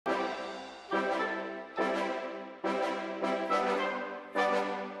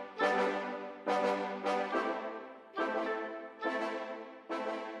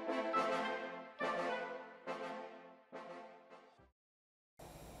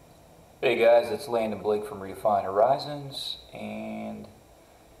Hey guys, it's Landon Blake from Redefined Horizons, and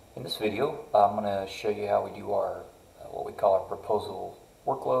in this video I'm going to show you how we do our what we call our proposal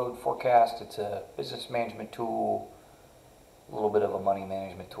workload forecast. It's a business management tool, a little bit of a money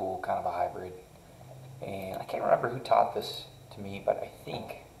management tool, kind of a hybrid. And I can't remember who taught this to me, but I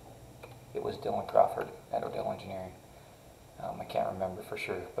think it was Dylan Crawford at Odell Engineering. I can't remember for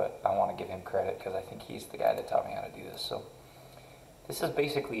sure, but I want to give him credit because I think he's the guy that taught me how to do this. So this is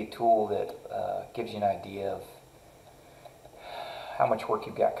basically a tool that gives you an idea of how much work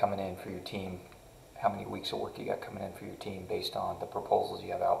you've got coming in for your team, how many weeks of work you got coming in for your team based on the proposals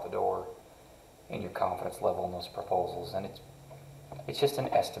you have out the door and your confidence level in those proposals. And it's just an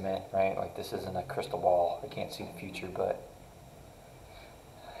estimate, right? Like, this isn't a crystal ball. I can't see the future, but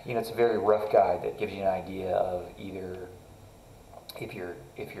it's a very rough guide that gives you an idea of either if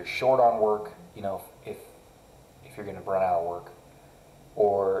you're short on work, if you're going to run out of work,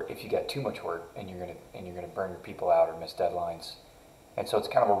 or if you got too much work and you're gonna burn your people out or miss deadlines. And so it's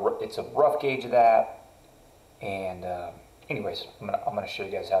kind of a rough gauge of that. And anyways, I'm gonna show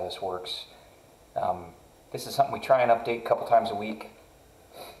you guys how this works. This is something we try and update a couple times a week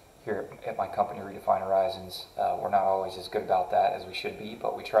here at my company, Redefined Horizons. We're not always as good about that as we should be,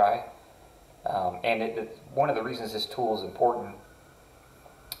 but we try. And one of the reasons this tool is important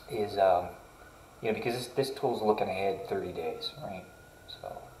is because this tool is looking ahead 30 days, right?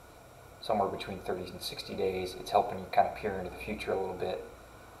 So somewhere between 30 and 60 days, it's helping you kind of peer into the future a little bit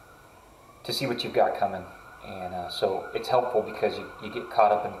to see what you've got coming. And so it's helpful because you get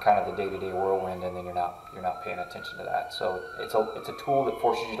caught up in kind of the day-to-day whirlwind, and then you're not paying attention to that. So it's a tool that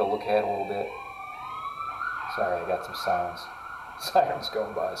forces you to look ahead a little bit. Sorry, I got some sirens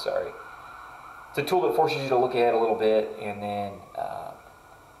going by. Sorry. It's a tool that forces you to look ahead a little bit, and then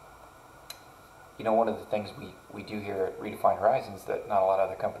one of the things we do here at Redefined Horizons that not a lot of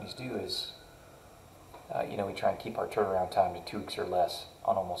other companies do is, we try and keep our turnaround time to 2 weeks or less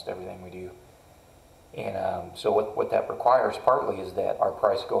on almost everything we do. And so what that requires partly is that our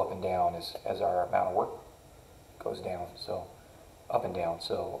price go up and down as our amount of work goes down, so up and down.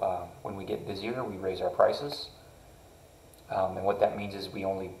 So when we get busier, we raise our prices. And what that means is we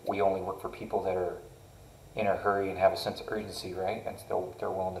only work for people that are in a hurry and have a sense of urgency, right? And so they're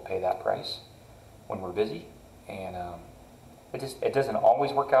willing to pay that price when we're busy. And it doesn't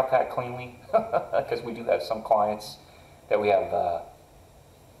always work out that cleanly because we do have some clients that we have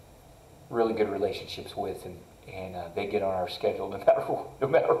really good relationships with, and they get on our schedule no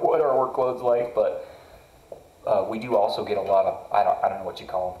matter what our workload's like. But we do also get a lot of, I don't know what you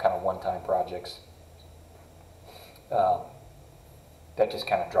call them, kind of one-time projects that just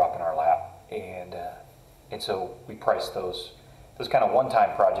kind of drop in our lap, and so we price those kind of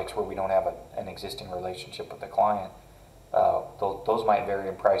one-time projects where we don't have an existing relationship with the client. Those might vary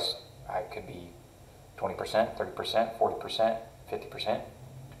in price. It could be 20%, 30%, 40%, 50%,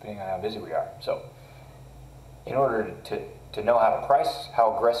 depending on how busy we are. So in order to know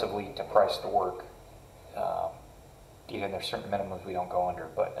how aggressively to price the work, there's certain minimums we don't go under,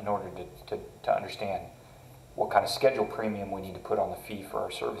 but in order to understand what kind of schedule premium we need to put on the fee for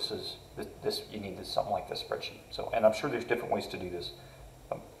our services, you need something like this spreadsheet. So, and I'm sure there's different ways to do this.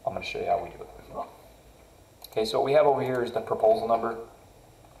 I'm going to show you how we do it. Okay, so what we have over here is the proposal number.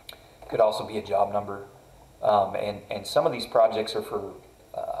 Could also be a job number. And some of these projects are for,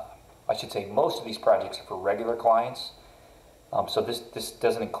 I should say most of these projects are for regular clients. So this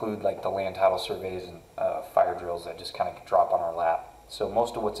doesn't include like the land title surveys and fire drills that just kind of drop on our lap. So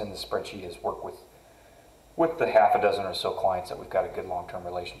most of what's in the spreadsheet is work with the half a dozen or so clients that we've got a good long-term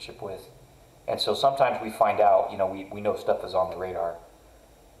relationship with. And so sometimes we find out, we know stuff is on the radar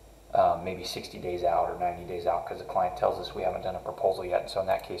maybe 60 days out or 90 days out because the client tells us we haven't done a proposal yet. And so in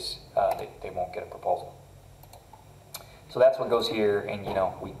that case, they won't get a proposal. So that's what goes here, and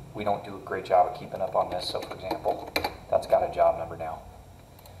we don't do a great job of keeping up on this. So for example, that's got a job number now.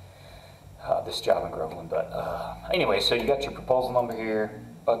 This job in Groveland, but anyway, so you got your proposal number here.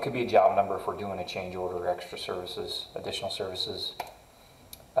 It could be a job number if we're doing a change order or extra services, additional services.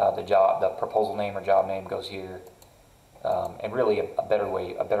 The proposal name or job name goes here. And really a better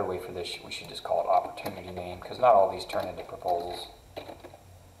way for this, we should just call it opportunity name, because not all these turn into proposals.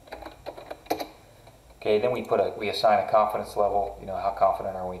 Okay, then we assign a confidence level. How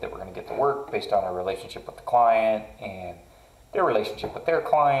confident are we that we're going to get the work based on our relationship with the client and their relationship with their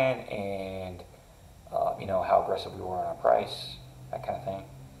client, and how aggressive we were on our price, that kind of thing.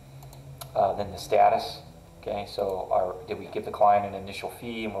 Then the status. Okay, so did we give the client an initial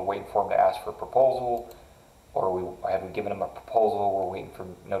fee and we're waiting for them to ask for a proposal, or have we given them a proposal, we're waiting for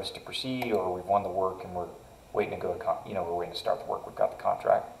notice to proceed, or we've won the work and we're waiting to go to we're waiting to start the work, we've got the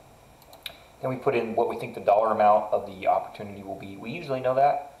contract. Then we put in what we think the dollar amount of the opportunity will be. We usually know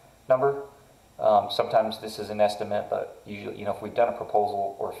that number. Sometimes this is an estimate, but usually, you know, if we've done a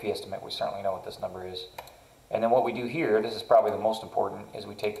proposal or a fee estimate, we certainly know what this number is. And then what we do here, this is probably the most important, is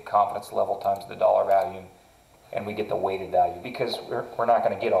we take the confidence level times the dollar value, and we get the weighted value, because we're not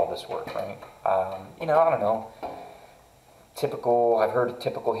going to get all this work, right? You know, I don't know. I've heard a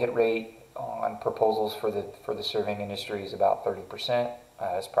typical hit rate on proposals for the surveying industry is about 30%.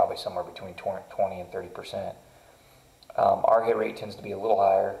 It's probably somewhere between 20 and 30%. Our hit rate tends to be a little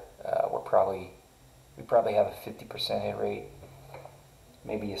higher. We probably have a 50% hit rate,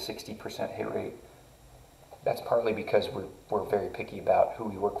 maybe a 60% hit rate. That's partly because we're very picky about who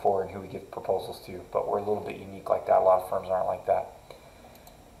we work for and who we give proposals to, but we're a little bit unique like that. A lot of firms aren't like that.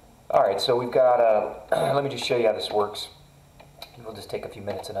 All right, so we've got, let me just show you how this works. We'll just take a few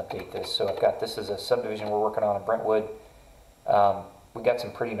minutes and update this. So this is a subdivision we're working on in Brentwood. We got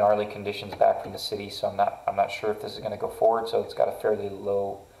some pretty gnarly conditions back from the city, so I'm not sure if this is going to go forward. So it's got a fairly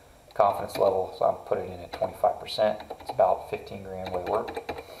low confidence level, so I'm putting it in at 25%. It's about 15 grand worth of work.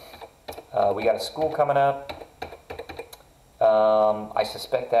 We got a school coming up. I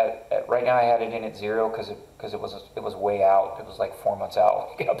suspect that right now I had it in at 0 because it was way out. It was like 4 months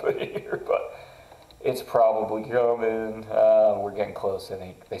out. We got to put it in here, but it's probably coming. We're getting close. I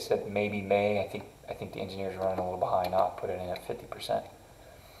think they said maybe May. I think the engineers are running a little behind. I'll put it in at 50%.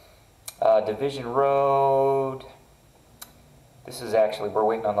 Division Road. This is actually, we're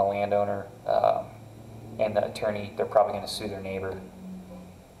waiting on the landowner and the attorney. They're probably going to sue their neighbor.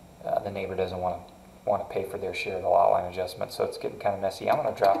 The neighbor doesn't want to pay for their share of the lot line adjustment, so it's getting kind of messy. I'm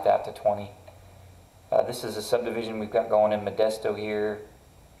going to drop that to 20. This is a subdivision we've got going in Modesto here.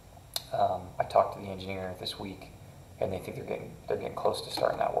 I talked to the engineer this week, and they think they're getting close to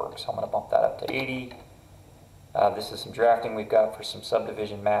starting that work, so I'm going to bump that up to 80. This is some drafting we've got for some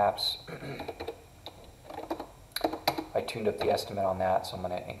subdivision maps. I tuned up the estimate on that, so I'm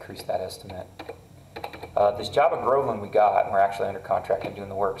going to increase that estimate. This job at Groveland we got, and we're actually under contract and doing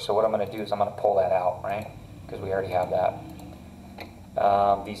the work, so what I'm going to do is I'm going to pull that out, right, because we already have that.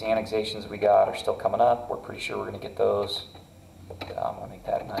 These annexations we got are still coming up. We're pretty sure we're going to get those. I'm going to make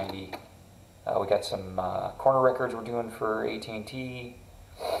that 90. We got some corner records we're doing for AT&T.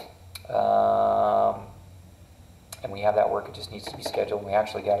 And we have that work. It just needs to be scheduled. We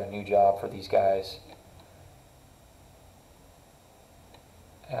actually got a new job for these guys.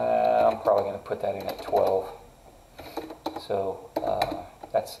 I'm probably going to put that in at 12. So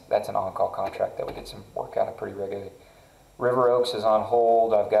that's an on-call contract that we get some work out of pretty regularly. River Oaks is on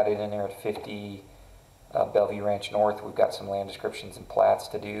hold. I've got it in there at 50. Bellevue Ranch North, we've got some land descriptions and plats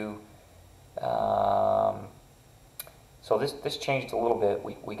to do. So this changed a little bit.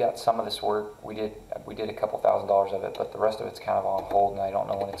 We got some of this work. We did a couple $1,000s of it, but the rest of it's kind of on hold, and I don't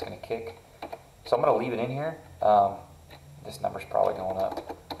know when it's going to kick. So I'm going to leave it in here. This number's probably going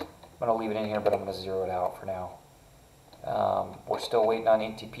up. I'm going to leave it in here, but I'm going to zero it out for now. We're still waiting on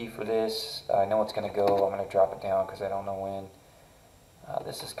NTP for this. I know it's going to go. I'm going to drop it down because I don't know when.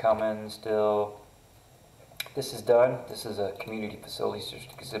 This is coming still. This is done. This is a community facilities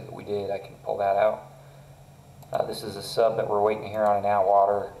exhibit we did. I can pull that out. This is a sub that we're waiting to hear on in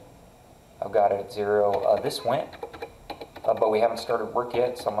Atwater. I've got it at 0. This went, but we haven't started work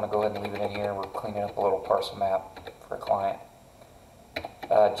yet, so I'm going to go ahead and leave it in here. We're cleaning up a little parcel map for a client.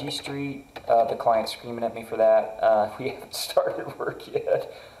 G Street, the client's screaming at me for that. We haven't started work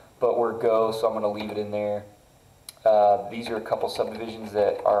yet, but we're go, so I'm going to leave it in there. These are a couple subdivisions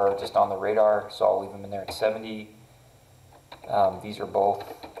that are just on the radar, so I'll leave them in there at 70. These are both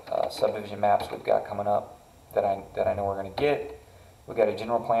subdivision maps we've got coming up that I know we're going to get. We've got a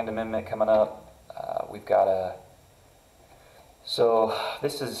general plan amendment coming up. We've got so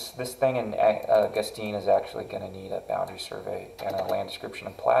this thing in Gustine is actually going to need a boundary survey and a land description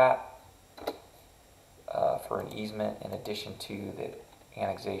and plat for an easement in addition to the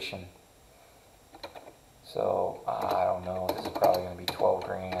annexation. So I don't know, this is probably going to be 12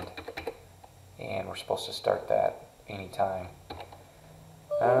 grand, and we're supposed to start that anytime.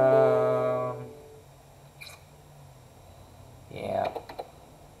 Yeah,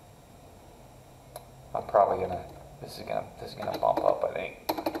 I'm probably gonna. This is gonna bump up, I think.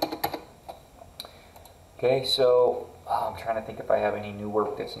 Okay, so I'm trying to think if I have any new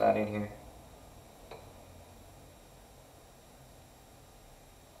work that's not in here.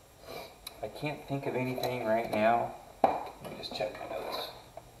 I can't think of anything right now. Let me just check my notes.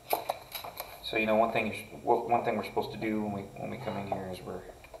 So you know, one thing we're supposed to do when we come in here is we're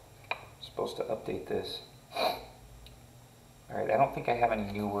supposed to update this. All right, I don't think I have any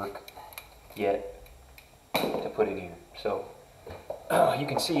new work yet to put in here. So you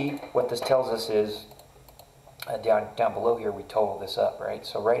can see what this tells us is, down below here, we total this up, right?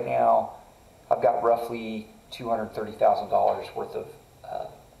 So right now, I've got roughly $230,000 worth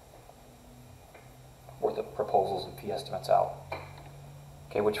of proposals and fee estimates out.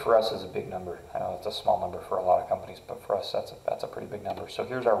 Okay, which for us is a big number. I know it's a small number for a lot of companies, but for us, that's a pretty big number. So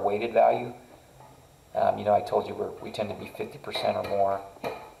here's our weighted value. You know, I told you we tend to be 50% or more,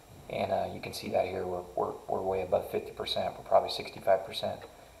 and you can see that here. We're way above 50%. We're probably 65%.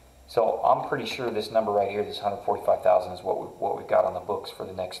 So I'm pretty sure this number right here, this 145,000, is what we've got on the books for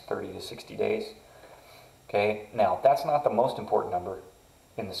the next 30 to 60 days. Okay, now that's not the most important number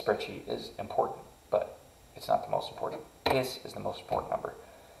in the spreadsheet. Is important, but it's not the most important. This is the most important number.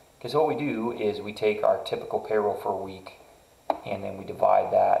 Because what we do is we take our typical payroll for a week, and then we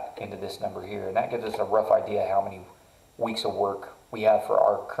divide that into this number here, and that gives us a rough idea how many weeks of work we have for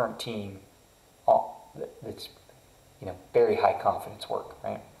our current team. That's, you know, very high confidence work,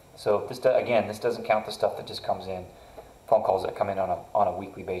 right? So this again, this doesn't count the stuff that just comes in, phone calls that come in on a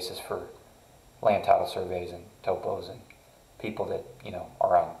weekly basis for land title surveys and topos and people that, you know,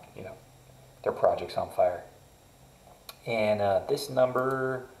 are on, you know, their projects on fire. And this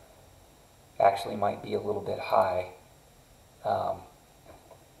number actually might be a little bit high. I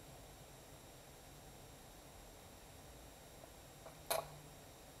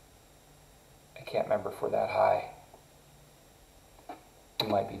can't remember if we're that high. We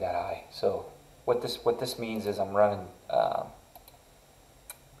might be that high. So what this means is I'm running.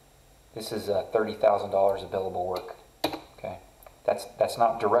 This is $30,000 of billable work. Okay, that's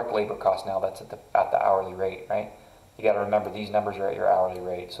not direct labor cost now. That's at the hourly rate, right? You got to remember these numbers are at your hourly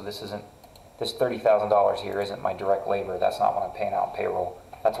rate. So this $30,000 here isn't my direct labor. That's not what I'm paying out in payroll.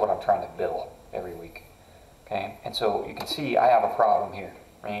 That's what I'm trying to bill every week. Okay, and so you can see I have a problem here,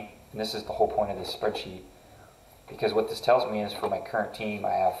 right? And this is the whole point of this spreadsheet. Because what this tells me is for my current team,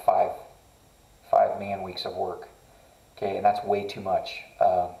 I have five man weeks of work. Okay, and that's way too much.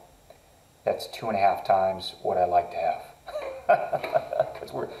 That's 2.5 times what I like to have.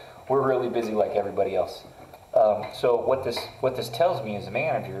 Because we're really busy like everybody else. So what this tells me as a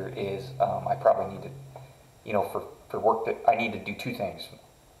manager is I probably need to, you know, for work that I need to do two things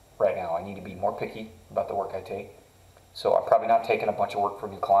right now. I need to be more picky about the work I take. So I'm probably not taking a bunch of work for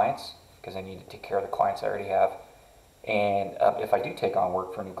new clients because I need to take care of the clients I already have. And if I do take on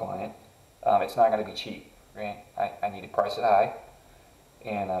work for a new client, it's not going to be cheap, right? I need to price it high.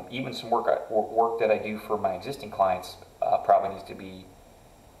 And even some work that I do for my existing clients probably needs to be,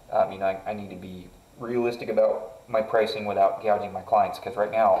 you know, I need to be realistic about my pricing without gouging my clients, because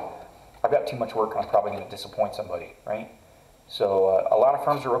right now I've got too much work and I'm probably going to disappoint somebody, right? So a lot of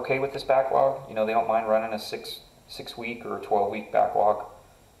firms are okay with this backlog. You know, they don't mind running a six week or a 12-week backlog,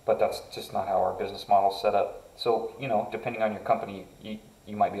 but that's just not how our business model is set up. So, you know, depending on your company,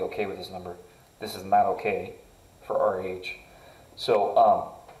 you might be okay with this number. This is not okay for our age. So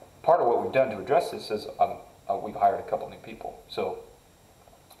part of what we've done to address this is we've hired a couple new people. So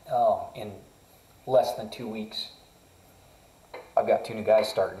in less than 2 weeks, I've got 2 new guys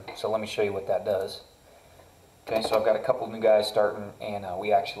starting. So let me show you what that does. Okay, so I've got a couple of new guys starting, and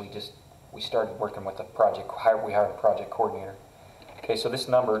we started working with a project. We hired a project coordinator. Okay, so this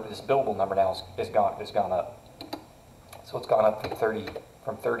billable number now is gone up. So it's gone up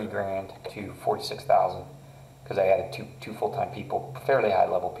from 30 grand to 46,000 because I added two full-time people, fairly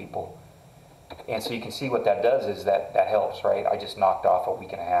high-level people. And so you can see what that does is that helps, right? I just knocked off a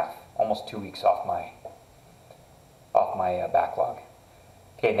week and a half, almost 2 weeks off my backlog.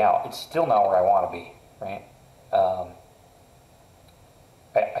 Okay, now it's still not where I want to be, right?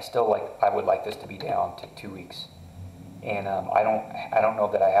 I would like this to be down to 2 weeks. And I don't know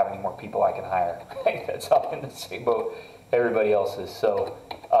that I have any more people I can hire. Right? That's all in the same boat everybody else is. So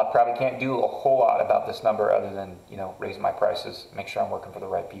probably can't do a whole lot about this number other than, you know, raise my prices, make sure I'm working for the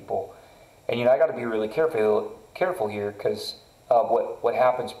right people. And, you know, I got to be really careful here because what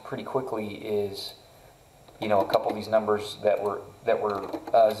happens pretty quickly is, you know, a couple of these numbers that were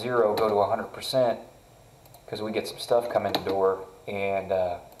 0 go to 100% because we get some stuff coming in the door, and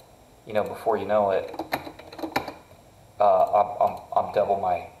you know, before you know it,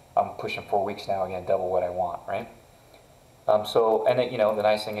 I'm pushing 4 weeks now again, double what I want, right? So, and it, you know, the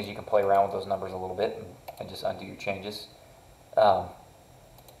nice thing is you can play around with those numbers a little bit and just undo your changes. So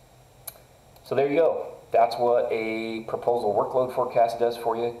there you go. That's what a proposal workload forecast does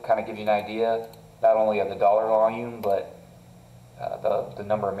for you. Kind of gives you an idea, not only of the dollar volume, but the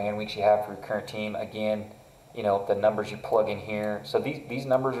number of man weeks you have for your current team. Again, you know, the numbers you plug in here. So these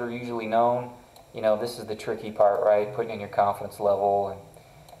numbers are usually known. You know, this is the tricky part, right? Putting in your confidence level, and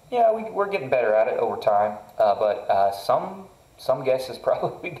yeah, we're getting better at it over time. But some some guess is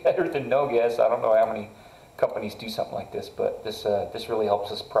probably better than no guess. I don't know how many companies do something like this, but this really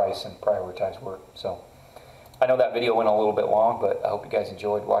helps us price and prioritize work. So I know that video went a little bit long, but I hope you guys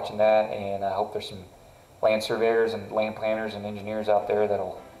enjoyed watching that, and I hope there's some land surveyors and land planners and engineers out there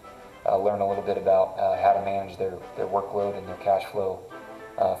that'll learn a little bit about how to manage their workload and their cash flow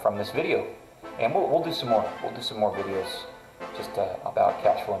from this video. And we'll do some more. We'll do some more videos just about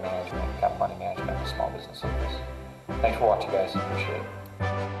cash flow management, kind of money management in small business owners. Thanks for watching, guys. Appreciate it.